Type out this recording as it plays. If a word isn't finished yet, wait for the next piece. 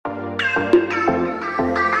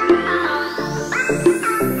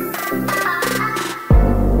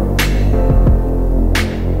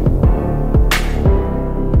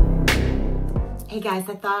guys,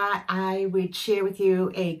 I thought I would share with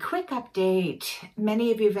you a quick update.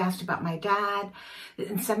 Many of you have asked about my dad,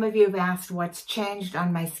 and some of you have asked what's changed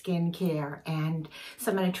on my skincare. And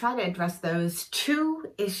so I'm going to try to address those two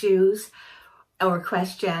issues or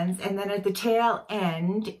questions. And then at the tail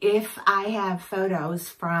end, if I have photos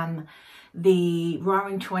from the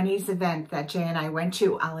Roaring 20's event that Jay and I went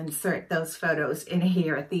to, I'll insert those photos in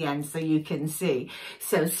here at the end so you can see.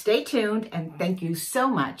 So stay tuned, and thank you so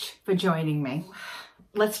much for joining me.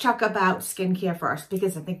 Let's talk about skincare first,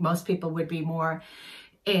 because I think most people would be more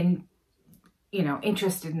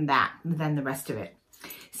interested in that than the rest of it.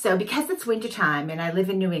 So because it's wintertime and I live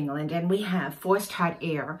in New England and we have forced hot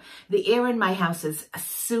air, the air in my house is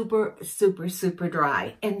super, super, super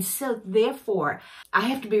dry. And so therefore, I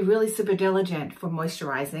have to be really super diligent for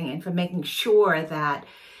moisturizing and for making sure that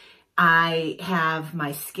I have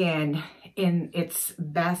my skin in its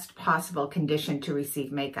best possible condition to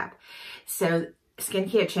receive makeup. So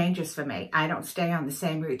skincare changes for me. I don't stay on the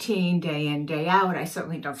same routine day in, day out. I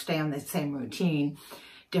certainly don't stay on the same routine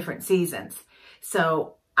different seasons.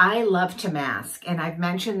 So I love to mask, and I've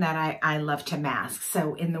mentioned that I love to mask.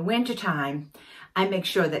 So in the wintertime, I make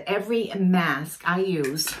sure that every mask I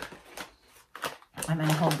use, I'm going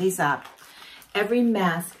to hold these up, every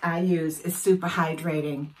mask I use is super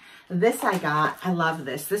hydrating. This I got, I love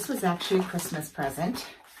this. This was actually a Christmas present,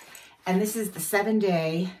 and this is the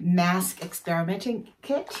 7-day mask experimenting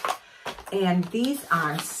kit. And these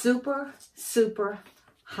are super, super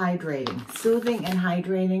hydrating, soothing and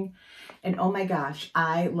hydrating. And oh my gosh,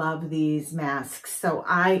 I love these masks. So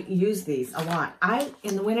I use these a lot.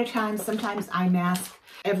 In the wintertime, sometimes I mask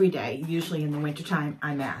every day. Usually in the wintertime,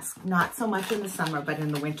 I mask. Not so much in the summer, but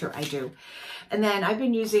in the winter I do. And then I've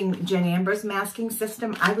been using Jen Amber's masking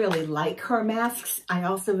system. I really like her masks. I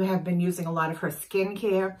also have been using a lot of her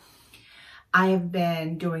skincare. I have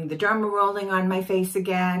been doing the derma rolling on my face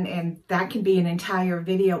again, and that can be an entire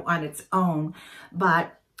video on its own.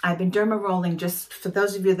 But I've been derma rolling, just for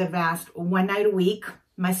those of you that have asked, 1 night a week,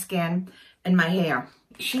 my skin and my hair.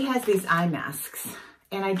 She has these eye masks,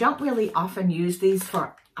 and I don't really often use these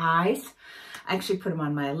for eyes. I actually put them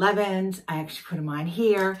on my 11s. I actually put them on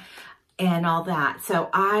here and all that. So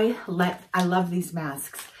I love these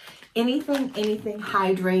masks. Anything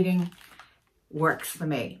hydrating works for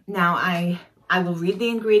me. Now I will read the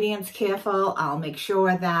ingredients careful. I'll make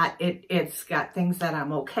sure that it's got things that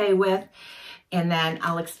I'm okay with. And then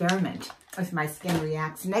I'll experiment. If my skin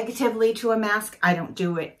reacts negatively to a mask, I don't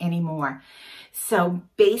do it anymore. So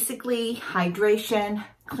basically, hydration,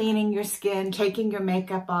 cleaning your skin, taking your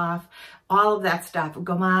makeup off, all of that stuff,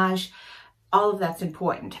 gommage, all of that's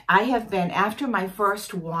important. I have been, after my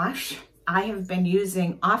first wash, I have been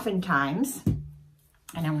using oftentimes,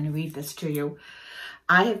 and I'm going to read this to you,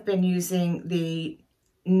 I have been using the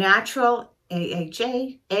natural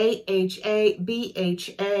AHA,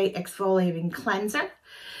 BHA exfoliating cleanser.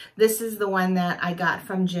 This is the one that I got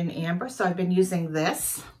from Jen Amber. So I've been using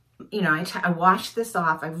this. You know, I wash this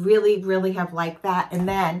off. I really, really have liked that. And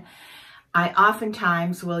then I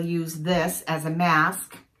oftentimes will use this as a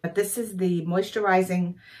mask. But this is the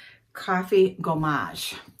moisturizing coffee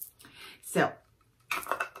gommage. So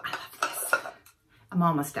I love this. I'm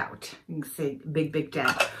almost out. You can see big, big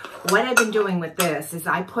dent. What I've been doing with this is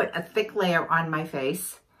I put a thick layer on my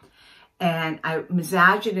face, and I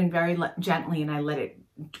massage it in very gently, and I let it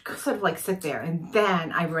sort of like sit there, and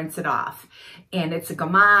then I rinse it off. And it's a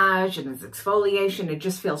gommage and it's exfoliation. It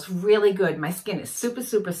just feels really good. My skin is super,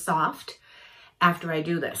 super soft after I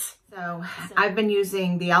do this. So I've been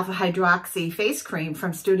using the Alpha Hydroxy face cream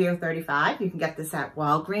from Studio 35. You can get this at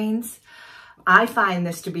Walgreens. I find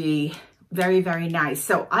this to be very, very nice.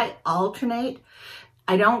 So I alternate.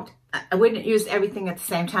 I wouldn't use everything at the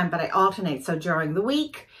same time, but I alternate. So during the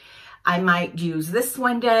week, I might use this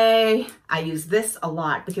one day. I use this a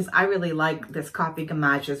lot because I really like this coffee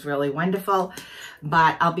gommage. Is really wonderful,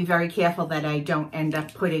 but I'll be very careful that I don't end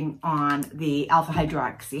up putting on the alpha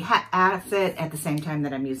hydroxy acid at the same time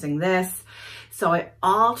that I'm using this. So I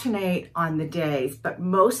alternate on the days, but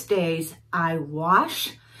most days I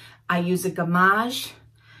wash, I use a gommage.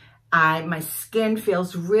 My skin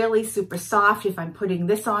feels really super soft. If I'm putting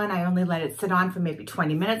this on, I only let it sit on for maybe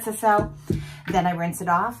 20 minutes or so. Then I rinse it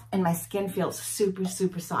off and my skin feels super,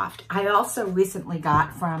 super soft. I also recently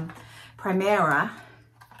got from Primera, I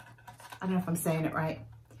don't know if I'm saying it right.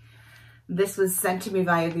 This was sent to me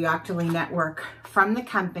via the Octoly network from the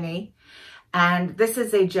company. And this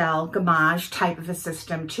is a gel gommage type of a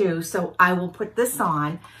system too. So I will put this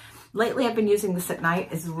on. Lately I've been using this at night.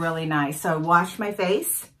 It's really nice. So I wash my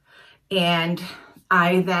face and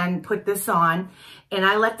I then put this on and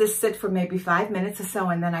I let this sit for maybe 5 minutes or so,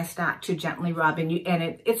 and then I start to gently rub, and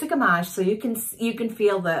it's a gommage, so you can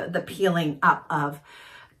feel the peeling up of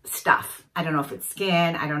stuff. I don't know if it's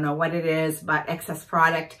skin, I don't know what it is, but excess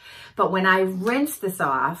product. But when I rinse this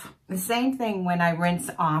off, the same thing when I rinse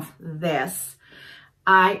off this,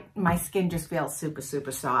 my skin just feels super,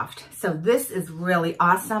 super soft. So this is really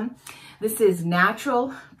awesome. This is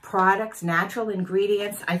natural products, natural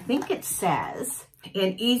ingredients. I think it says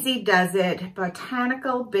an Easy Does It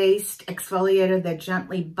botanical based exfoliator that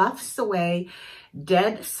gently buffs away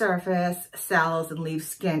dead surface cells and leaves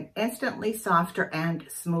skin instantly softer and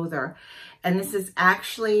smoother. And this is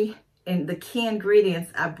actually, in the key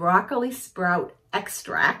ingredients, a broccoli sprout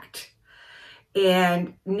extract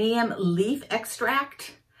and neem leaf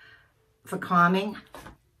extract for calming.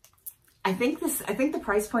 I think the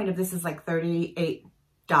price point of this is like $38,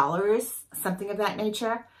 something of that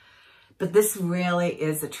nature. But this really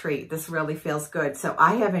is a treat. This really feels good. So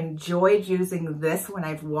I have enjoyed using this when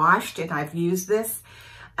I've washed and I've used this.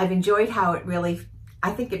 I've enjoyed how it really,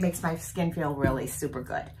 I think it makes my skin feel really super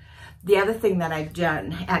good. The other thing that I've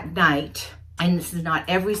done at night, and this is not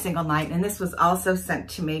every single night, and this was also sent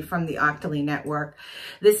to me from the Octoly Network.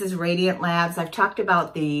 This is Radiant Labs. I've talked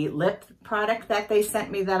about the lip product that they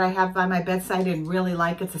sent me that I have by my bedside and really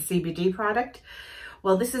like. It's a CBD product.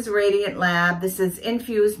 Well, this is Radiant Lab. This is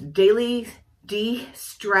infused daily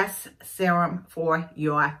de-stress serum for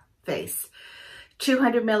your face.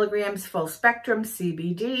 200 milligrams full spectrum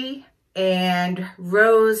CBD and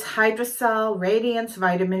rose hydrosol, radiance,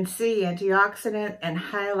 vitamin C, antioxidant, and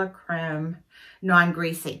hyalocreme,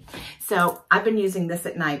 non-greasy. So I've been using this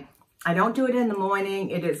at night. I don't do it in the morning.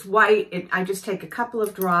 It is white. I just take a couple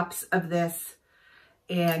of drops of this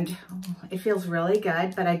and it feels really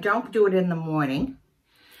good, but I don't do it in the morning.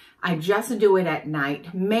 I just do it at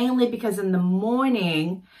night, mainly because in the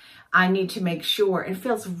morning, I need to make sure it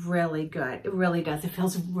feels really good. It really does. It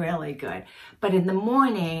feels really good. But in the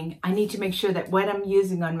morning, I need to make sure that what I'm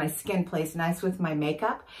using on my skin plays nice with my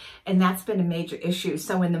makeup. And that's been a major issue.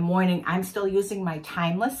 So in the morning, I'm still using my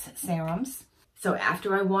Timeless serums. So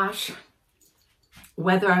after I wash,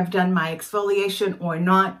 whether I've done my exfoliation or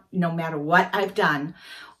not, no matter what I've done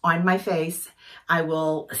on my face, I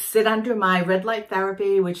will sit under my red light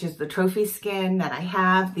therapy, which is the trophy skin that I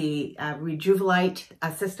have, the Rejuvelite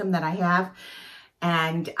system that I have.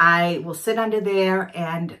 And I will sit under there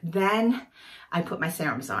and then I put my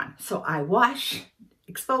serums on. So I wash,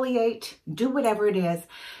 exfoliate, do whatever it is,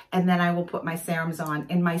 and then I will put my serums on.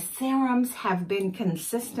 And my serums have been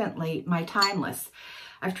consistently my Timeless.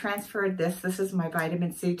 I've transferred this. This is my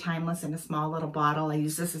vitamin C Timeless in a small little bottle. I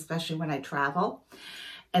use this especially when I travel.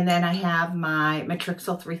 And then I have my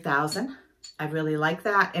Matrixyl 3000. I really like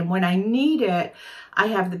that. And when I need it, I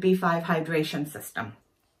have the B5 Hydration System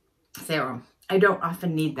serum. I don't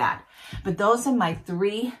often need that. But those are my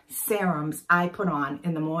 3 serums I put on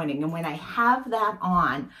in the morning. And when I have that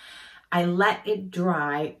on, I let it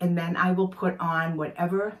dry, and then I will put on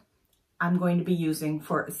whatever I'm going to be using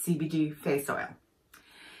for a CBD face oil.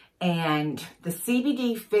 And the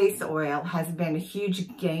CBD face oil has been a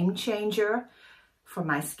huge game changer for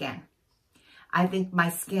my skin. I think my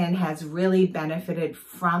skin has really benefited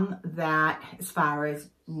from that as far as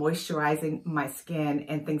moisturizing my skin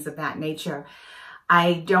and things of that nature.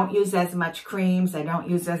 I don't use as much creams. I don't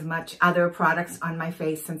use as much other products on my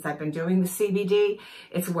face since I've been doing the CBD.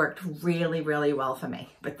 It's worked really, really well for me.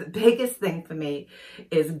 But the biggest thing for me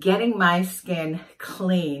is getting my skin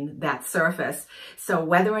clean, that surface. So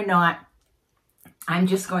whether or not I'm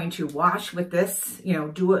just going to wash with this, you know,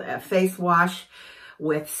 do a face wash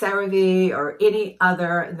with CeraVe or any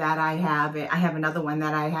other that I have. I have another one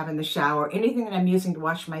that I have in the shower. Anything that I'm using to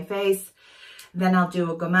wash my face. Then I'll do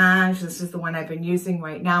a gommage. This is the one I've been using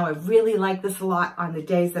right now. I really like this a lot. On the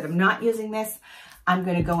days that I'm not using this, I'm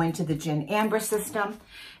going to go into the Gin Amber system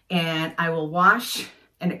and I will wash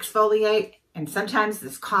and exfoliate. And sometimes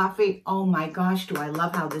this coffee, oh my gosh, do I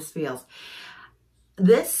love how this feels.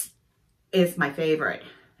 This is my favorite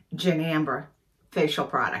Gin Amber facial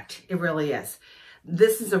product. It really is.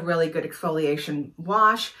 This is a really good exfoliation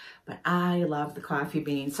wash, but I love the coffee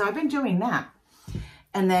bean. So I've been doing that.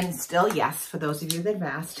 And then still, yes, for those of you that have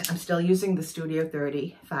asked, I'm still using the Studio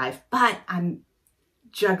 35, but I'm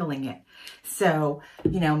juggling it. So,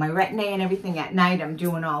 you know, my Retin-A and everything at night, I'm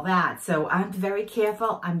doing all that. So I'm very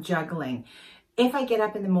careful. I'm juggling. If I get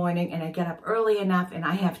up in the morning and I get up early enough and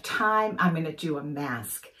I have time, I'm going to do a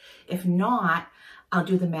mask. If not, I'll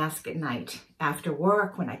do the mask at night. After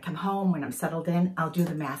work, when I come home, when I'm settled in, I'll do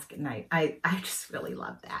the mask at night. I just really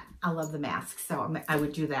love that. I love the mask, so I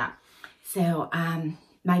would do that. So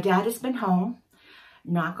my dad has been home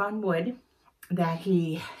knock on wood, that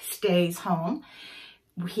he stays home.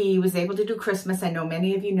 He was able to do Christmas. I know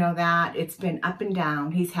many of you know that. It's been up and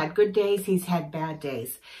down. He's had good days. He's had bad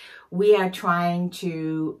days. We are trying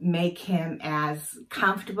to make him as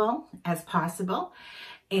comfortable as possible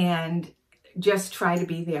and just try to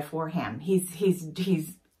be there for him. He's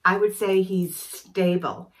I would say he's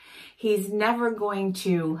stable. He's never going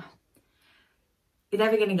to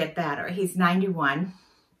get better. He's 91.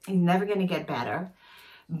 He's never going to get better.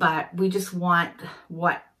 But we just want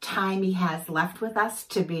what time he has left with us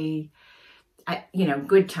to be,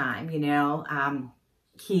 good time,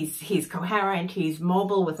 He's coherent. He's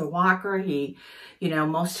mobile with a walker. He,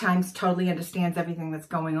 most times totally understands everything that's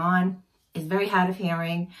going on. He's very hard of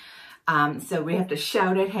hearing. So we have to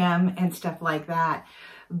shout at him and stuff like that.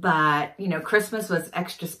 But, Christmas was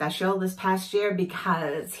extra special this past year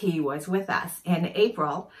because he was with us. In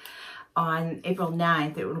April, on April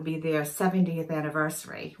 9th, it will be their 70th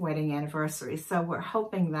anniversary, wedding anniversary. So we're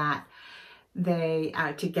hoping that they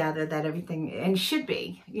are together, that everything, and should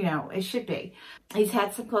be, it should be. He's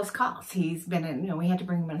had some close calls. He's been in, we had to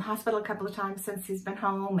bring him in the hospital a couple of times since he's been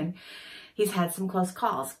home, and he's had some close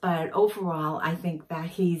calls. But overall, I think that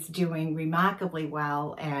he's doing remarkably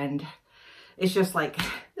well, and it's just like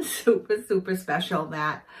super, super special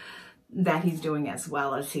that he's doing as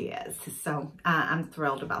well as he is. So I'm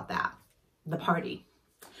thrilled about that. The party.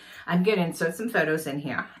 I'm going to insert some photos in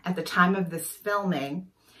here. At the time of this filming,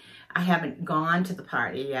 I haven't gone to the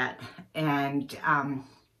party yet, and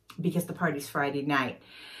because the party's Friday night.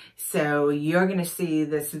 So you're going to see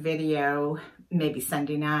this video maybe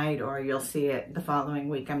Sunday night, or you'll see it the following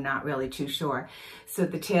week. I'm not really too sure. So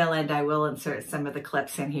at the tail end, I will insert some of the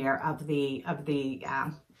clips in here of the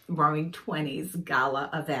Roaring 20s gala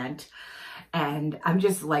event. And I'm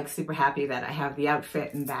just like super happy that I have the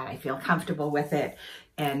outfit and that I feel comfortable with it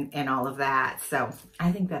and all of that. So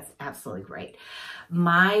I think that's absolutely great.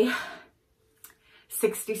 My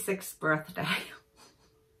 66th birthday,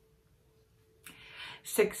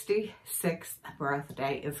 66th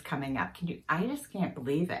birthday is coming up. I just can't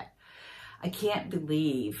believe it. I can't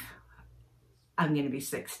believe I'm going to be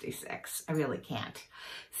 66. I really can't.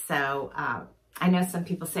 So, I know some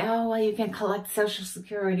people say, oh, well, you can collect Social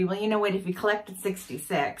Security. Well, you know what? If you collect at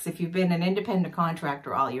 66, if you've been an independent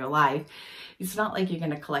contractor all your life, it's not like you're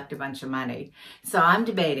going to collect a bunch of money. So I'm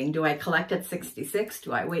debating, do I collect at 66?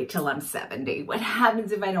 Do I wait till I'm 70? What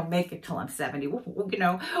happens if I don't make it till I'm 70?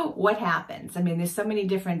 What happens? I mean, there's so many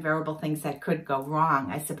different variable things that could go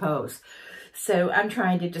wrong, I suppose. So I'm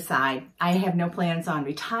trying to decide. I have no plans on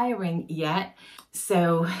retiring yet.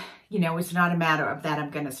 So, it's not a matter of that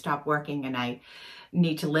I'm going to stop working and I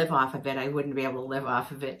need to live off of it. I wouldn't be able to live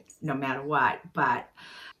off of it no matter what. But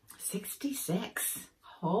 66,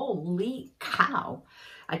 holy cow.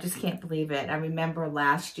 I just can't believe it. I remember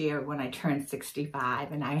last year when I turned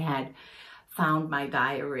 65 and I had found my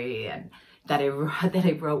diary and that I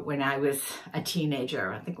wrote when I was a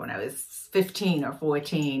teenager. I think when I was 15 or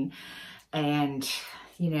 14. And,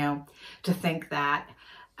 to think that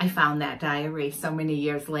I found that diary so many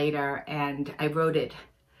years later and I wrote it.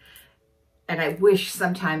 And I wish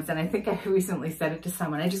sometimes, and I think I recently said it to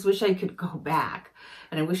someone, I just wish I could go back.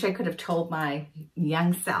 And I wish I could have told my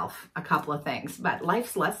young self a couple of things. But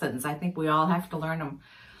life's lessons, I think we all have to learn them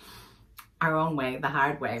our own way, the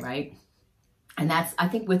hard way, right? And I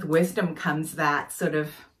think with wisdom comes that sort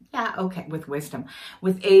of, with wisdom.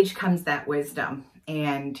 With age comes that wisdom.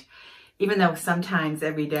 And even though sometimes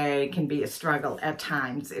every day can be a struggle at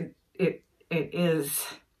times, it is,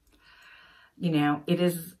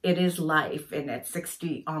 it is life. And at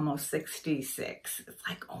 60, almost 66, it's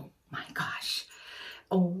like, oh my gosh.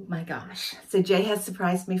 So Jay has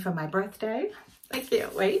surprised me for my birthday. I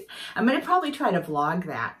can't wait. I'm going to probably try to vlog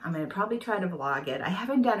that. I'm going to probably try to vlog it. I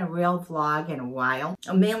haven't done a real vlog in a while,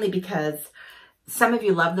 mainly because some of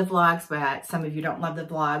you love the vlogs, but some of you don't love the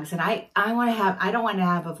vlogs. And I don't want to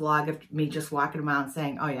have a vlog of me just walking around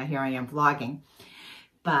saying, oh yeah, here I am vlogging.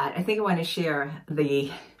 But I think I want to share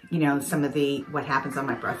some of what happens on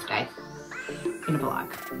my birthday in a vlog.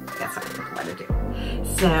 That's what I want to do.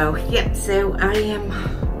 So yeah, so I am,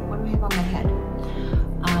 what do I have on my head?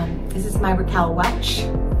 This is my Raquel Welch.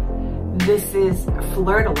 This is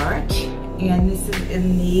Flirt Alert. And this is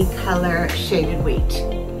in the color Shaded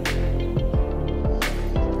Wheat.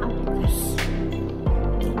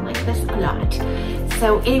 This a lot.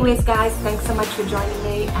 So anyways, guys, thanks so much for joining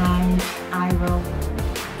me, and I will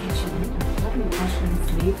answer you. If you have any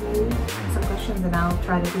questions, leave me some questions and I'll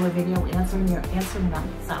try to do a video answering them.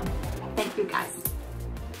 So thank you guys.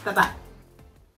 Bye-bye.